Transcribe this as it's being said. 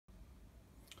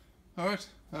Alright,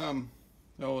 the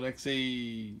old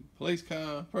XE police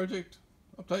car project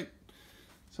update.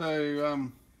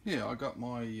 So, yeah, I got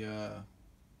my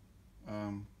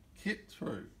kit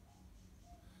through.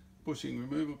 Bushing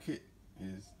removal kit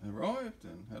is arrived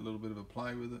and had a little bit of a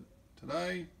play with it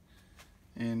today.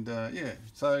 And yeah,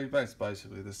 so that's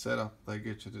basically the setup they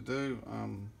get you to do.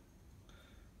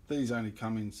 These only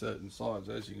come in certain sizes.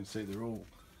 As you can see, they're all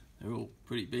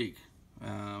pretty big.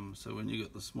 So when you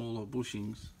got the smaller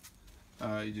bushings,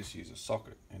 you just use a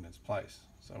socket in its place.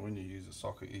 So when you use a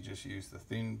socket, you just use the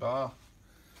thin bar.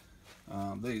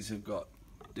 These have got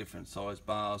different size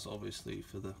bars, obviously,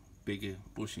 for the bigger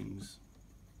bushings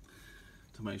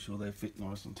to make sure they fit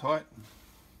nice and tight.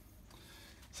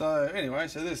 So anyway,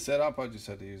 so this setup, I just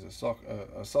had to use a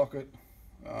socket,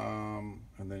 and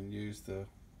then use the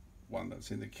one that's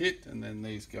in the kit, and then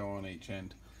these go on each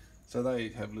end. So they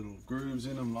have little grooves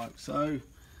in them like so,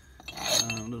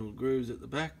 little grooves at the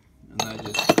back, and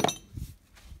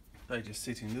they just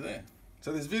sit into there.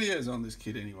 So there's videos on this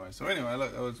kit anyway. So anyway,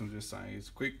 look, as I'm just saying, it's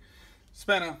quick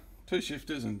spanner, 2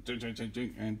 shifters, and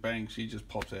and bang, she just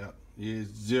pops out. Yeah,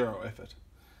 zero effort,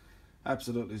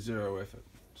 absolutely zero effort.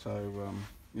 So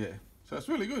yeah, so it's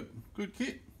really good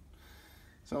kit.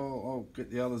 So I'll get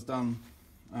the others done,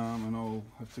 and I'll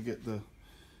have to get the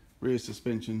rear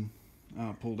suspension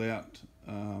pulled out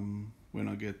when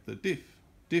I get the diff.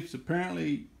 Diff's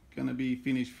apparently going to be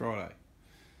finished Friday.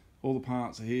 All the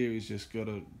parts are here. He's just got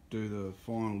to do the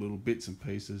final little bits and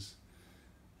pieces.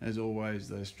 As always,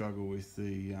 they struggle with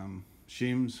the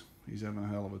shims. He's having a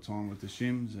hell of a time with the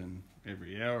shims, and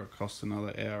every hour it costs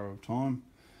another hour of time,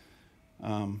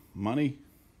 money.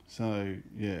 So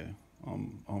yeah,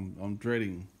 I'm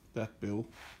dreading that bill.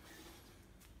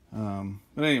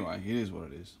 But anyway, it is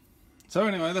what it is. So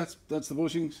anyway, that's the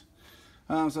bushings.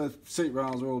 So seat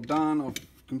rails are all done.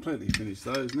 I've completely finished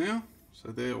those now. So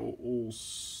they're all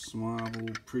marble,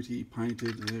 pretty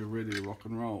painted. They're ready to rock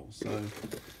and roll. So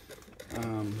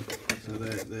so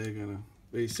they're gonna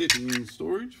be sitting in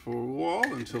storage for a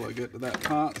while until I get to that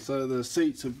part. So the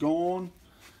seats have gone.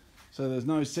 So there's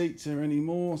no seats there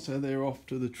anymore. So they're off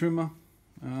to the trimmer.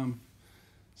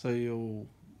 So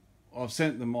I've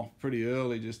sent them off pretty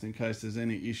early just in case there's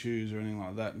any issues or anything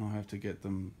like that, and I have to get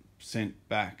them sent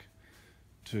back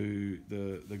to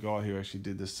the guy who actually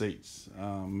did the seats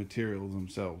material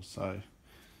themselves. So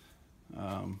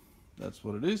that's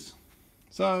what it is.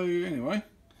 So anyway,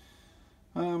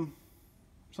 so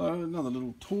another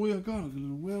little toy I got, a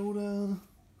little welder.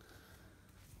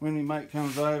 When my mate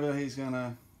comes over, he's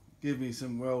gonna give me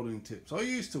some welding tips. I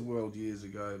used to weld years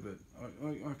ago, but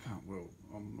I can't weld.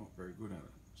 I'm not very good at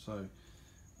it. So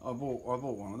I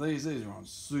bought one of these. These are on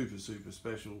super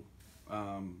special.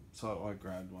 So I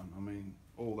grabbed one. I mean,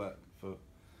 all that for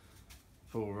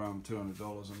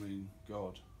 $200. I mean,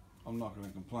 God, I'm not going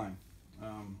to complain.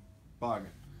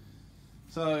 Bargain.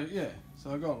 So yeah,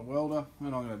 so I got a welder, and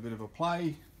I'm going to have a bit of a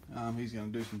play. He's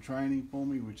going to do some training for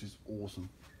me, which is awesome.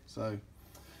 So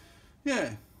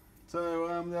yeah.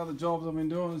 So the other jobs I've been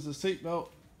doing is the seat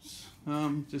belts.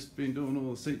 Just been doing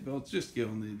all the seat belts, just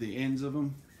getting the ends of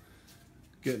them,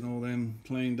 getting all them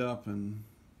cleaned up and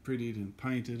prettied and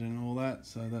painted and all that.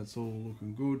 So that's all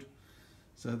looking good.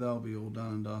 So they'll be all done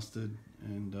and dusted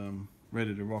and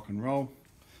ready to rock and roll.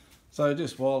 So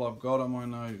just while I've got them, I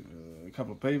know a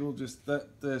couple of people, just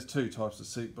that there's 2 types of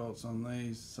seat belts on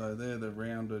these. So they're the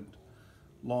rounded,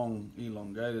 long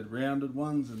elongated rounded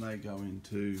ones, and they go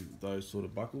into those sort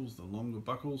of buckles, the longer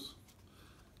buckles,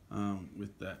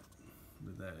 with that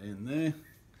end there.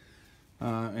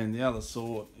 And the other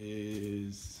sort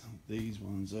is these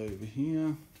ones over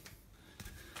here.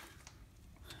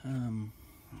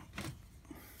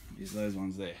 Is those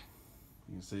ones there.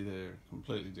 You can see they're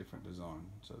completely different design.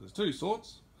 So there's 2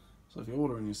 sorts. So if you're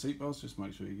ordering your seatbelts, just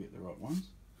make sure you get the right ones.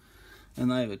 And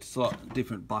they have a slight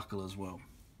different buckle as well.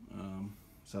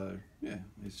 So yeah,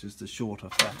 it's just a shorter,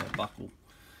 fatter buckle.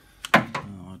 I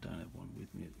don't have one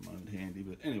with me at the moment handy,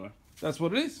 but anyway, that's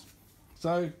what it is.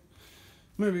 So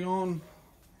moving on.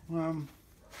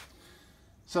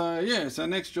 So yeah, so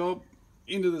next job,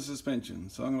 into the suspension.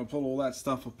 So I'm going to pull all that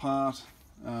stuff apart,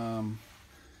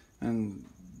 and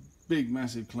big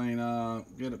massive cleaner,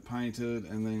 get it painted,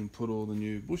 and then put all the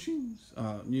new bushings,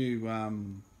 new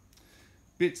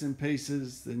bits and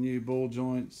pieces, the new ball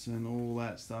joints and all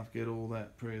that stuff, get all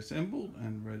that pre-assembled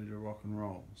and ready to rock and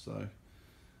roll. So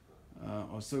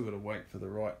I've still got to wait for the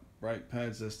right brake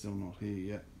pads. They're still not here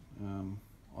yet.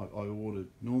 I ordered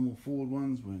normal Ford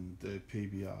ones when the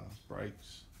PBR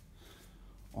brakes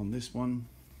on this one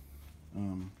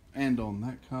and on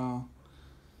that car.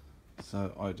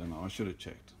 So I don't know, I should have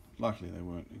checked. Luckily they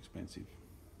weren't expensive.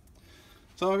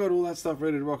 So I got all that stuff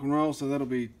ready to rock and roll, so that'll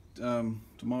be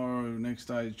tomorrow, next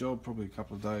day's job, probably a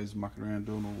couple of days mucking around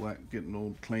doing all that, getting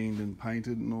all cleaned and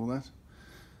painted and all that.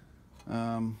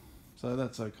 So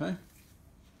that's okay.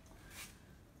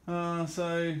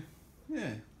 So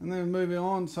yeah, and then moving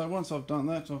on, so once I've done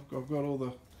that, I've got all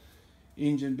the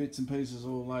engine bits and pieces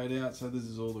all laid out. So this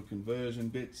is all the conversion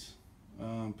bits,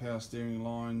 power steering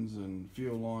lines and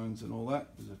fuel lines and all that.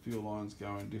 The fuel lines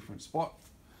go in a different spot.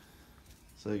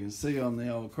 So you can see on the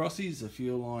old Crossies, the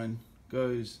fuel line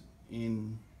goes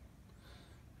in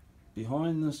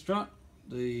behind the strut.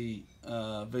 The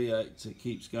V8 it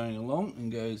keeps going along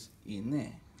and goes in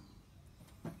there,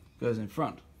 goes in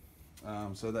front.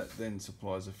 So that then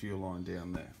supplies a fuel line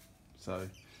down there. So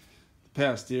the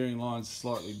power steering line's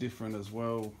slightly different as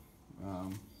well.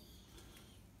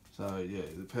 So yeah,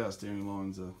 the power steering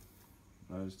lines are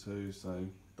those two, so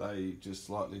they just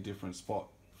slightly different spot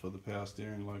for the power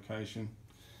steering location.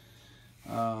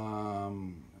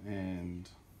 And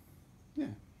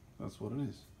yeah, that's what it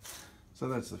is. So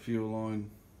that's the fuel line,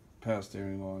 power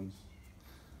steering lines.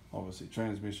 Obviously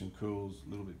transmission cool's a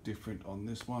little bit different on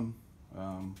this one.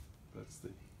 That's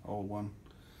the old one.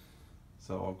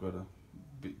 So I've got a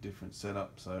bit different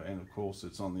setup. So, and of course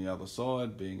it's on the other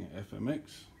side, being an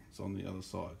FMX, it's on the other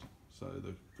side. So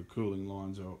the cooling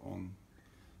lines are on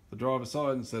the driver's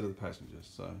side instead of the passenger's.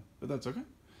 So, but that's okay.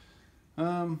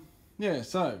 Yeah,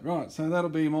 so right, so that'll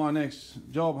be my next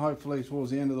job, hopefully towards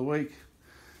the end of the week.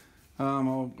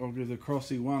 I'll give the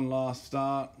Crossie one last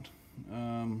start,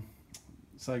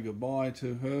 say goodbye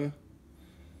to her,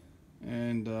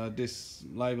 and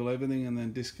label everything and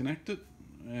then disconnect it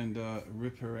and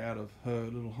rip her out of her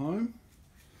little home.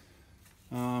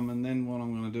 And then what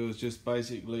I'm going to do is just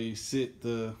basically sit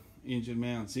the engine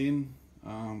mounts in,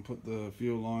 put the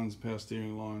fuel lines, power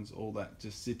steering lines, all that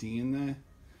just sitting in there.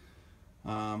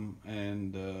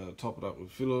 And top it up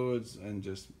with fluids and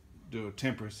just do a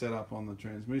temporary setup on the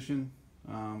transmission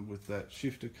with that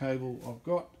shifter cable I've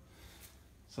got.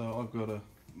 So I've got to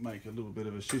make a little bit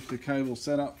of a shifter cable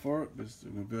setup for it, just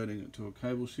converting it to a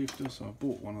cable shifter. So I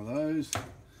bought one of those,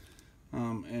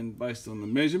 and based on the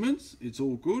measurements it's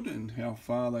all good, and how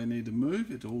far they need to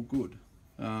move, it's all good.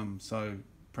 So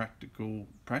practical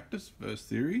practice versus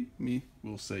theory,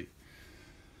 we'll see.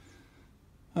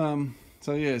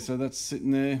 So yeah, so that's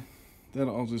sitting there.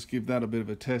 I'll just give that a bit of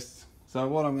a test. So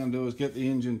what I'm going to do is get the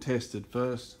engine tested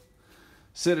first,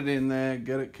 set it in there,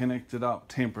 get it connected up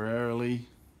temporarily,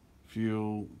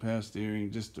 fuel, power steering,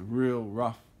 just a real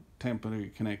rough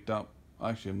temporary connect up.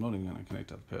 Actually, I'm not even going to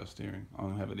connect up the power steering. I'm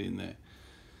going to have it in there.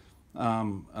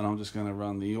 And I'm just going to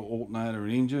run the alternator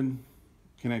and engine,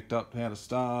 connect up how to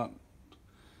start,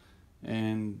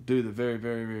 and do the very,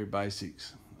 very, very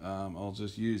basics. I'll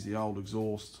just use the old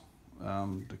exhaust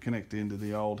to connect into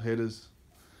the old headers.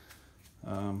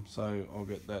 So I'll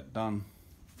get that done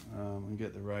and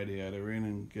get the radiator in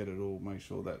and get it all, make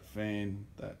sure that fan,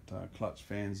 that clutch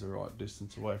fan's the right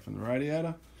distance away from the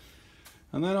radiator.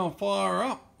 And then I'll fire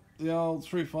up the old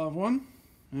 351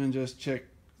 and just check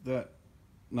that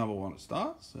number one, it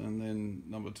starts, and then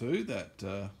number two,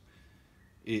 that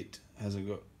it's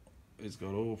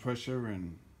got oil pressure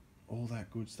and all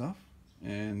that good stuff,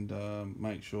 and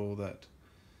make sure that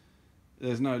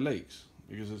there's no leaks,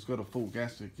 because it's got a full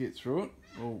gasket kit through it,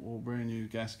 all brand new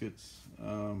gaskets.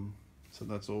 So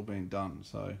that's all been done.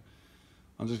 So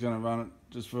I'm just going to run it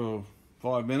just for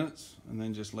 5 minutes and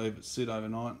then just leave it sit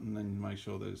overnight, and then make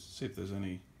sure see if there's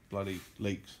any bloody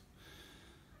leaks.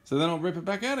 So then I'll rip it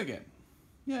back out again.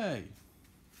 Yay!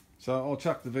 So I'll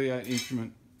chuck the V8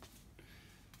 instrument,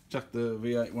 chuck the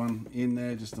V8 one in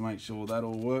there just to make sure that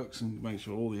all works and make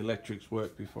sure all the electrics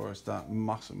work before I start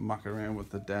muck around with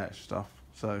the dash stuff.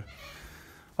 So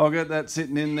I'll get that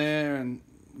sitting in there, and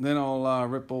then I'll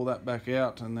rip all that back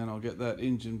out, and then I'll get that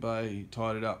engine bay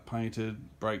tidied up,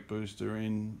 painted, brake booster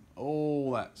in,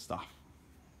 all that stuff.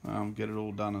 Get it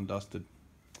all done and dusted.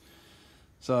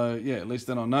 So yeah, at least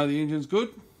then I know the engine's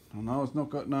good. I know it's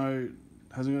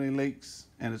hasn't got any leaks,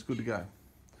 and it's good to go.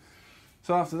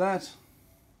 So after that,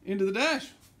 into the dash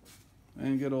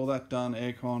and get all that done,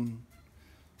 aircon,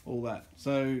 all that.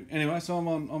 So anyway, so I'm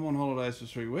on holidays for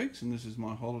 3 weeks, and this is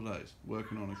my holidays,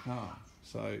 working on a car.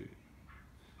 So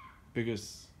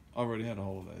because I've already had a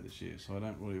holiday this year, so I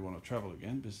don't really want to travel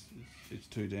again because it's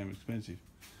too damn expensive.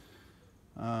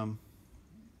 So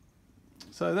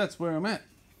that's where I'm at.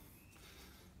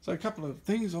 So a couple of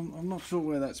things, I'm not sure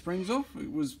where that springs off.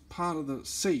 It was part of the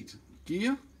seat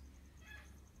gear.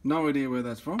 No idea where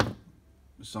that's from.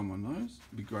 If someone knows,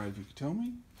 it'd be great if you could tell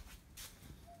me.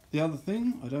 The other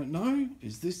thing I don't know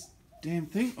is this damn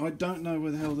thing. I don't know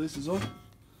where the hell this is off.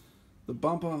 The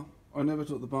bumper I never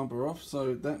took the bumper off,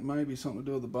 so that may be something to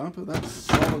do with the bumper. That's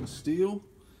solid steel.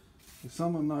 If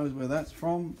someone knows where that's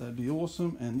from, that'd be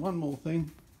awesome. And one more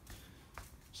thing.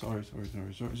 Sorry.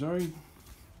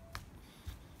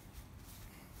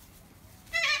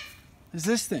 Is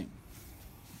this thing.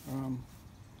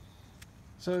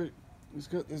 So it's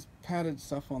got this padded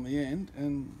stuff on the end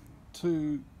and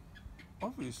two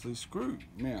obviously screw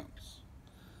mounts.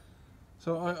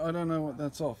 So I don't know what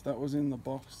that's off. That was in the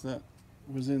box that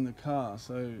was in the car,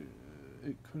 so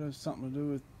it could have something to do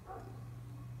with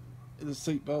the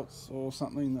seat belts or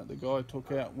something that the guy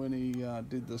took out when he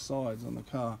did the sides on the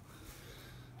car.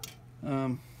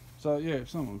 So yeah, if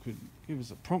someone could give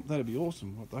us a prompt, that'd be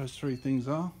awesome, what those three things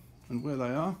are and where they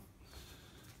are.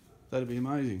 That'd be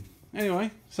amazing.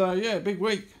 Anyway, so yeah, big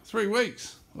week, 3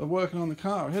 weeks of working on the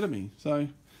car ahead of me. So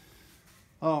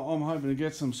I'm hoping to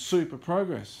get some super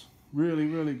progress,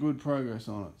 really good progress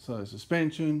on it. So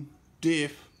suspension,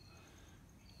 diff,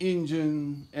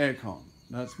 engine, aircon.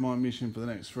 That's my mission for the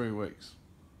next 3 weeks.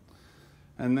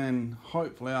 And then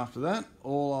hopefully after that,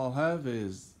 all I'll have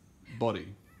is body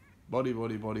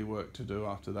work to do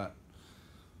after that.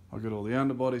 I'll get all the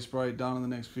underbody spray done in the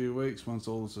next few weeks once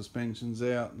all the suspension's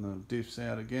out and the diff's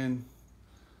out again.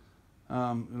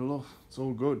 It's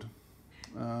all good.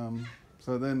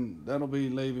 So then that'll be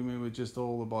leaving me with just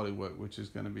all the body work, which is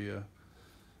going to be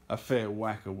a fair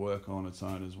whack of work on its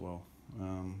own as well.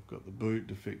 Got the boot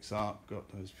to fix up, got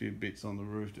those few bits on the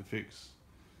roof to fix,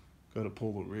 got to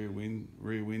pull the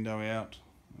rear window out,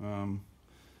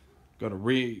 got to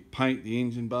repaint the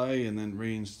engine bay and then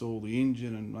reinstall the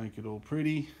engine and make it all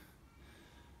pretty,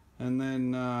 and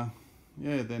then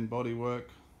yeah, then body work,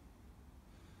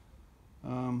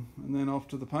 and then off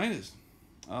to the painters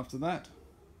after that.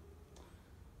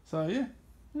 So yeah,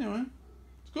 anyway,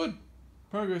 it's good.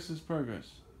 Progress is progress.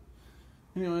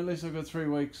 Anyway, at least I've got 3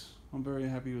 weeks. I'm very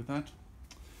happy with that.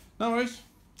 No worries.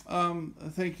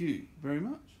 Thank you very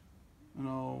much. And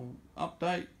I'll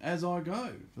update as I go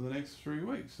for the next 3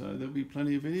 weeks. So there'll be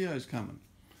plenty of videos coming.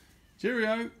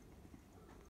 Cheerio.